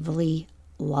actively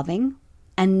loving,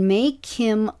 and make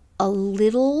him a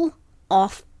little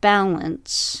off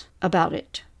balance about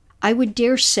it. I would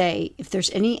dare say, if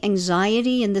there's any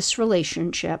anxiety in this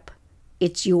relationship,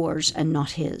 it's yours and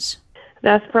not his.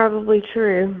 That's probably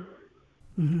true.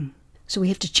 Mm-hmm. So we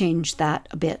have to change that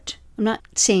a bit. I'm not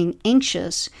saying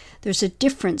anxious. There's a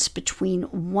difference between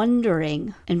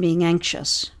wondering and being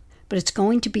anxious. But it's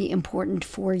going to be important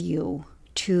for you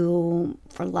to,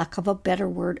 for lack of a better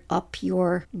word, up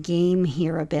your game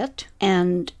here a bit.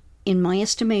 And in my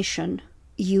estimation,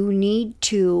 you need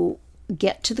to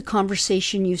get to the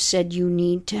conversation you said you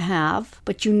need to have,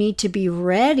 but you need to be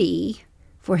ready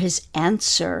for his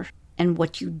answer and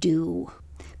what you do.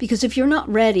 Because if you're not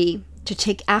ready to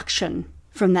take action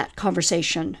from that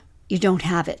conversation, you don't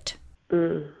have it.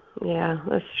 Yeah,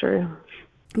 that's true.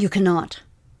 You cannot.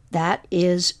 That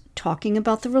is talking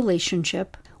about the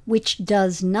relationship, which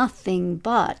does nothing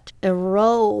but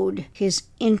erode his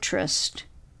interest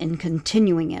in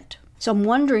continuing it. So I'm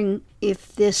wondering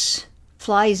if this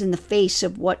flies in the face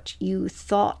of what you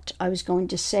thought I was going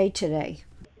to say today.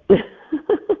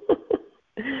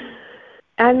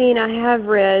 I mean, I have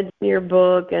read your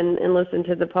book and listened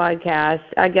to the podcast.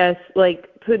 I guess, like,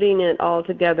 putting it all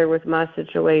together with my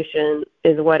situation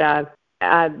is what I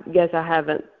guess I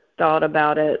haven't thought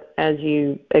about it as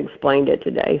you explained it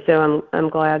today. So I'm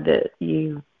glad that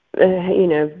you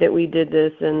that we did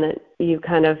this and that you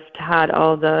kind of tied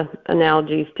all the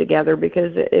analogies together,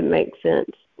 because it makes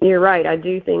sense. You're right. I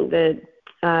do think that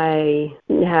I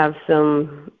have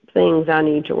some things I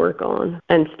need to work on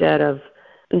instead of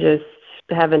just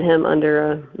having him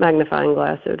under a magnifying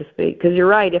glass, so to speak. Because you're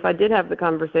right, if I did have the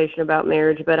conversation about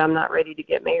marriage, but I'm not ready to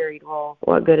get married, well,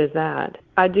 what good is that?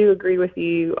 I do agree with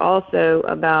you also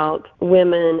about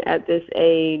women at this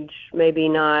age maybe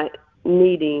not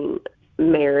needing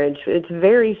marriage. It's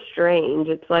very strange.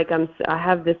 It's like I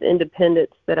have this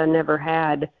independence that I never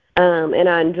had, and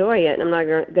I enjoy it, and I'm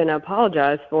not going to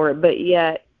apologize for it, but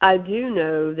yet I do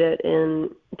know that in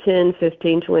 10,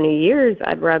 15, 20 years,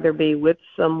 I'd rather be with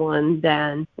someone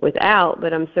than without,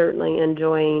 but I'm certainly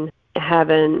enjoying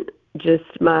having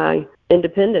just my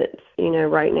independence,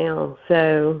 right now.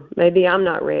 So maybe I'm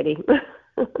not ready.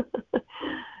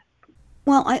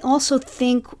 Well, I also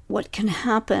think what can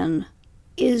happen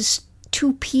is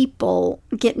two people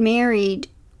get married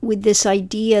with this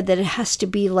idea that it has to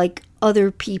be like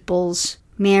other people's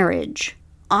marriage.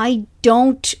 I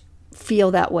don't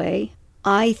feel that way.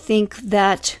 I think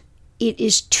that it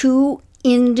is two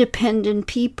independent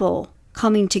people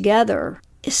coming together,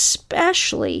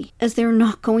 especially as there are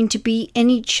not going to be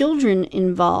any children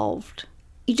involved.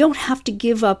 You don't have to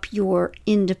give up your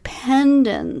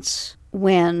independence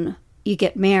when you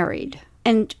get married.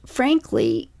 And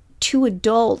frankly, two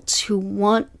adults who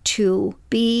want to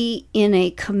be in a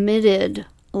committed,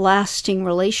 lasting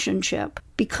relationship,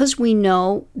 because we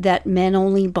know that men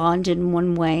only bond in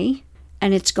one way,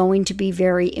 and it's going to be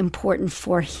very important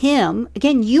for him.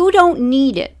 Again, you don't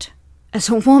need it. As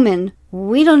a woman,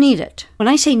 we don't need it. When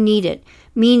I say need it,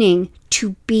 meaning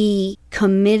to be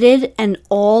committed and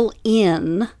all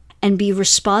in and be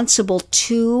responsible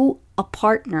to a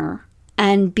partner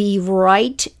and be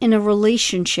right in a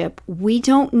relationship, we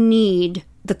don't need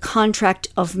the contract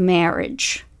of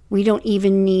marriage. We don't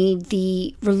even need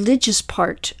the religious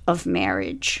part of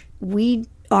marriage. We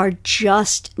are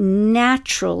just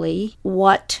naturally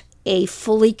what a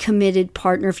fully committed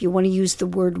partner, if you want to use the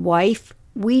word wife,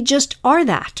 we just are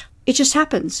that. It just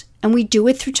happens. And we do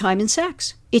it through time and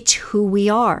sex. It's who we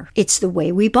are. It's the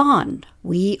way we bond.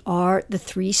 We are the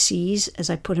 3 C's, as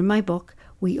I put in my book.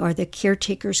 We are the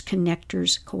caretakers,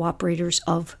 connectors, cooperators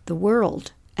of the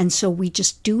world. And so we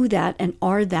just do that and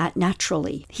are that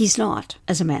naturally. He's not,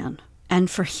 as a man. And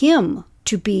for him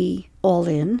to be all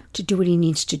in, to do what he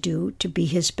needs to do, to be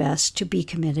his best, to be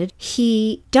committed,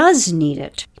 he does need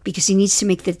it because he needs to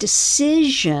make the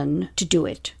decision to do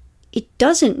it. It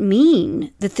doesn't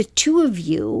mean that the two of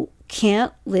you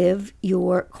can't live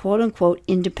your quote-unquote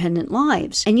independent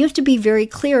lives. And you have to be very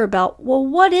clear about, well,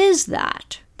 what is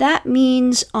that? That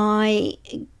means I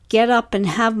get up and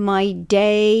have my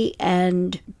day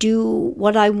and do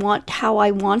what I want, how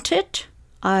I want it.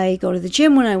 I go to the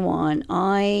gym when I want.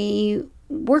 I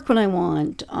work when I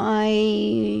want.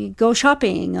 I go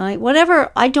shopping.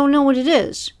 Whatever. I don't know what it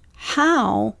is.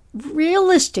 How,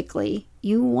 realistically,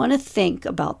 you want to think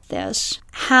about this.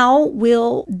 How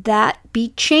will that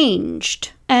be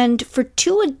changed? And for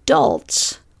two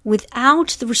adults, without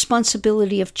the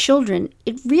responsibility of children,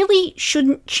 it really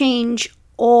shouldn't change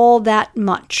all that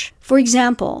much. For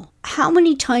example, how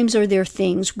many times are there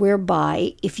things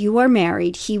whereby, if you are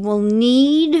married, he will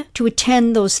need to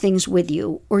attend those things with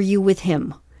you or you with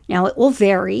him? Now, it will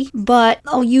vary, but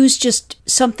I'll use just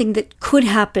something that could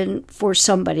happen for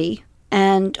somebody,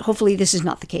 and hopefully this is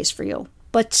not the case for you.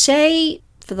 But say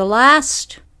for the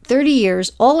last 30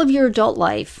 years, all of your adult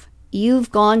life,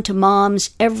 you've gone to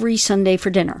mom's every Sunday for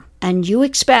dinner, and you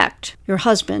expect your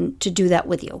husband to do that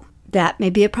with you. That may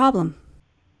be a problem.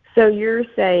 So you're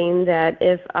saying that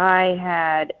if I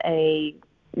had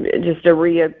just a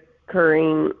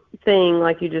reoccurring thing,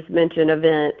 like you just mentioned,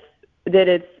 event, that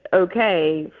it's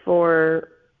okay for,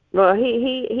 well,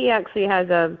 he actually has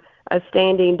a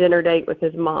standing dinner date with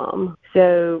his mom.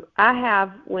 So I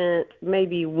have went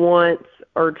maybe once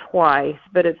or twice,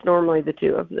 but it's normally the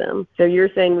two of them. So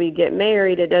you're saying we get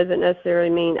married, it doesn't necessarily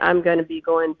mean I'm going to be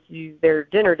going to their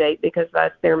dinner date because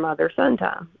that's their mother-son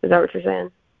time. Is that what you're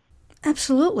saying?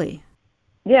 Absolutely.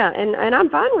 Yeah, and I'm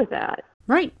fine with that.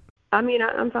 Right. I mean,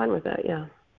 I'm fine with that, yeah.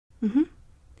 Mm-hmm.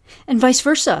 And vice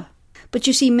versa. But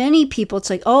you see, many people, it's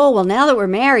like, oh, well, now that we're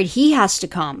married, he has to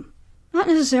come. Not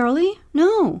necessarily.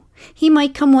 No. He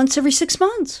might come once every 6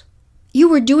 months. You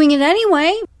were doing it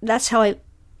anyway. That's how I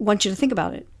want you to think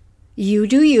about it. You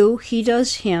do you, he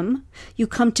does him. You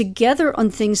come together on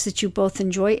things that you both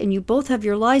enjoy, and you both have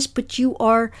your lives, but you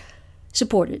are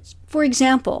supported. For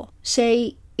example,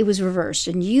 say it was reversed,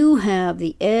 and you have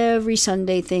the every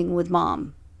Sunday thing with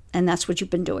mom, and that's what you've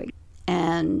been doing.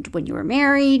 And when you were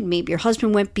married, maybe your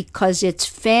husband went because it's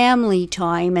family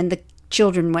time and the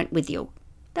children went with you.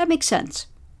 That makes sense.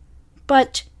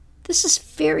 But this is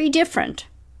very different.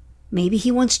 Maybe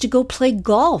he wants to go play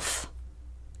golf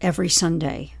every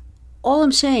Sunday. All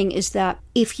I'm saying is that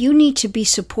if you need to be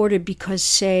supported because,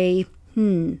 say,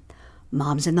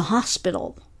 mom's in the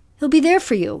hospital, he'll be there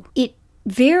for you. It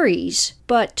varies,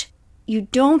 but you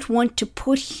don't want to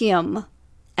put him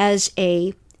as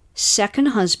a second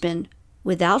husband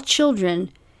without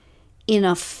children in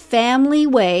a family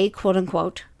way, quote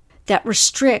unquote, that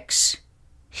restricts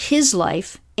his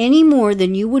life any more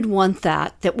than you would want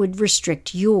that would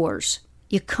restrict yours.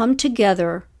 You come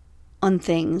together on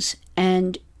things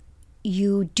and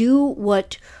you do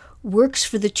what works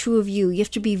for the two of you. You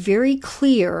have to be very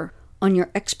clear on your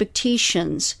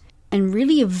expectations and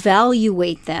really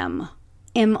evaluate them.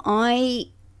 Am I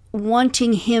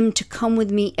wanting him to come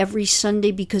with me every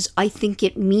Sunday because I think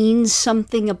it means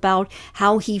something about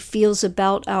how he feels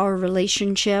about our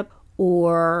relationship,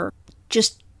 or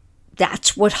just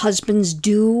that's what husbands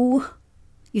do?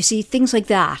 You see, things like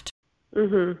that.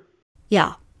 Mm-hmm.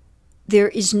 Yeah. There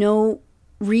is no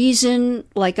reason,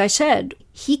 like I said,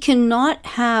 he cannot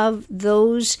have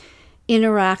those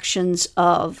interactions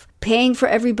of paying for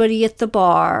everybody at the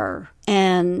bar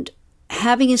and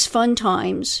having his fun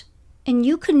times. And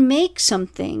you can make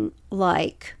something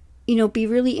like, be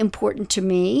really important to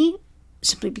me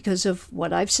simply because of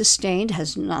what I've sustained. It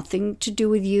has nothing to do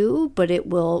with you, but it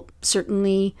will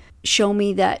certainly show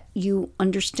me that you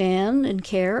understand and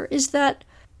care, is that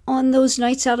on those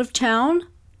nights out of town,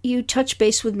 you touch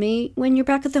base with me when you're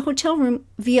back at the hotel room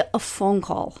via a phone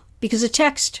call. Because a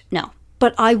text, no.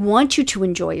 But I want you to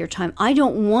enjoy your time. I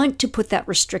don't want to put that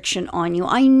restriction on you.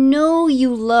 I know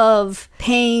you love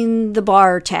paying the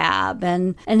bar tab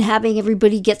and having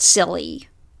everybody get silly.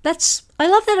 I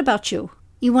love that about you.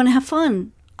 You want to have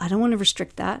fun. I don't want to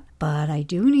restrict that. But I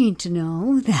do need to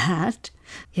know that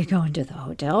you're going to the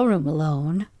hotel room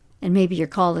alone. And maybe you're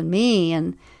calling me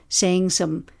and saying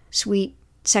some sweet,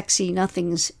 sexy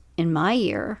nothings in my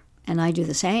ear. And I do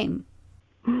the same.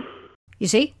 You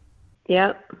see?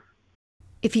 Yep.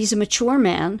 If he's a mature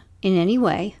man in any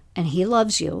way and he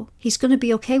loves you, he's going to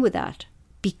be okay with that.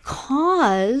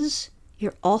 Because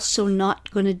you're also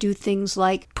not going to do things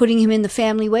like putting him in the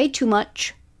family way too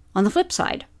much. On the flip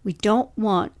side, we don't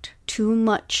want too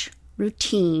much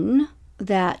routine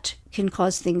that can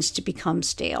cause things to become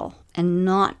stale and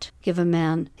not give a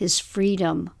man his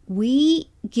freedom.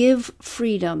 We give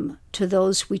freedom to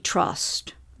those we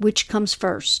trust. Which comes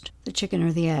first, the chicken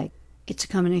or the egg? It's a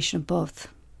combination of both.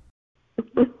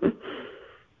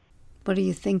 What are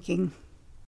you thinking?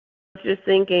 Just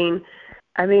thinking,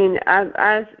 I mean,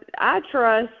 I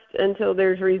trust until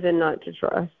there's reason not to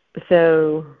trust.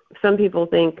 So some people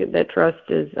think that trust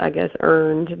is, I guess,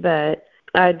 earned, but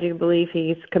I do believe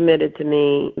he's committed to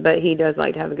me, but he does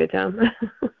like to have a good time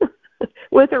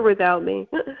with or without me.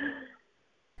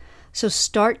 So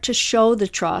start to show the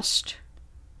trust.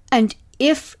 And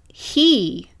if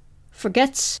he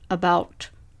forgets about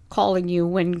calling you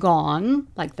when gone,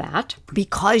 like that,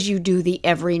 because you do the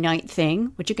every night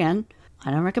thing, which again,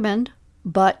 I don't recommend,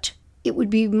 but it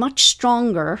would be much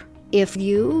stronger if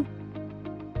you...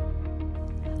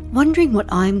 Wondering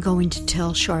what I'm going to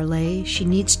tell Charleigh she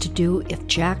needs to do if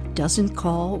Jack doesn't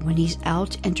call when he's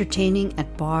out entertaining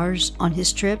at bars on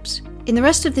his trips? In the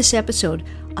rest of this episode,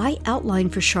 I outline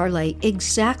for Charleigh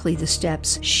exactly the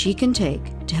steps she can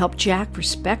take to help Jack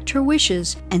respect her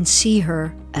wishes and see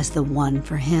her as the one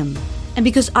for him. And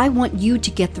because I want you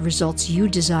to get the results you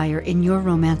desire in your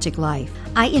romantic life,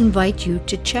 I invite you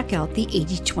to check out the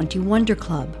 80-20 Wonder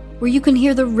Club, where you can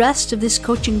hear the rest of this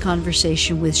coaching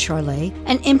conversation with Charleigh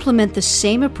and implement the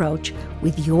same approach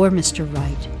with your Mr.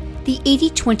 Right. The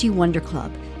 80-20 Wonder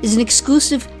Club is an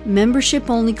exclusive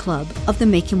membership-only club of the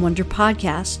Make Him Wonder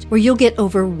podcast, where you'll get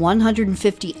over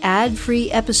 150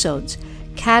 ad-free episodes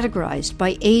categorized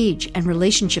by age and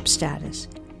relationship status,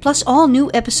 plus all new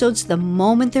episodes the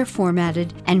moment they're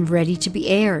formatted and ready to be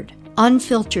aired.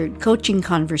 Unfiltered coaching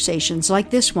conversations like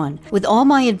this one, with all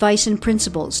my advice and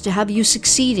principles to have you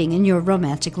succeeding in your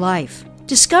romantic life.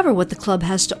 Discover what the club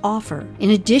has to offer,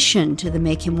 in addition to the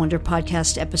Make Him Wonder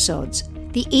podcast episodes.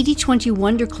 The 80-20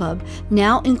 Wonder Club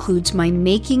now includes my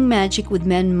Making Magic with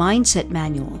Men mindset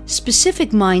manual, specific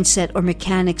mindset or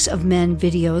mechanics of men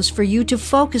videos for you to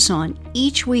focus on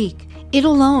each week. It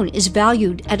alone is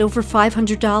valued at over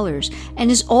 $500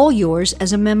 and is all yours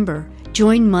as a member.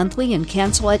 Join monthly and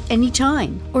cancel at any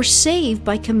time, or save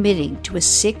by committing to a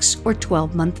 6 or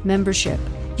 12-month membership.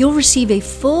 You'll receive a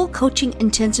full coaching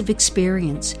intensive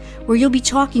experience where you'll be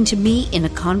talking to me in a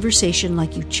conversation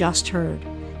like you just heard.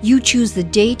 You choose the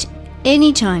date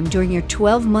anytime during your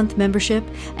 12-month membership,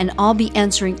 and I'll be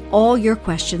answering all your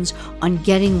questions on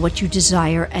getting what you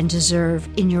desire and deserve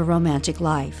in your romantic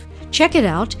life. Check it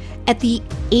out at the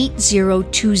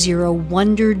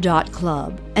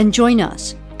 8020wonder.club and join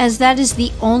us, as that is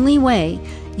the only way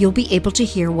you'll be able to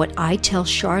hear what I tell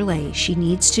Charleigh she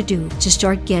needs to do to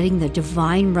start getting the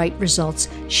divine right results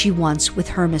she wants with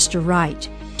her Mr. Right.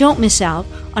 Don't miss out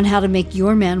on how to make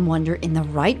your man wonder in the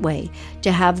right way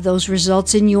to have those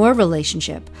results in your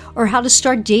relationship, or how to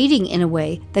start dating in a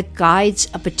way that guides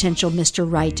a potential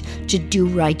Mr. Right to do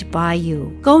right by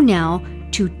you. Go now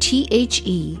to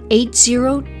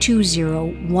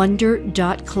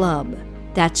the8020wonder.club.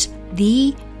 That's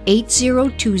the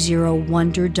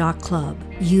 8020wonder.club.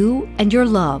 You and your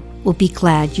love will be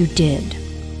glad you did.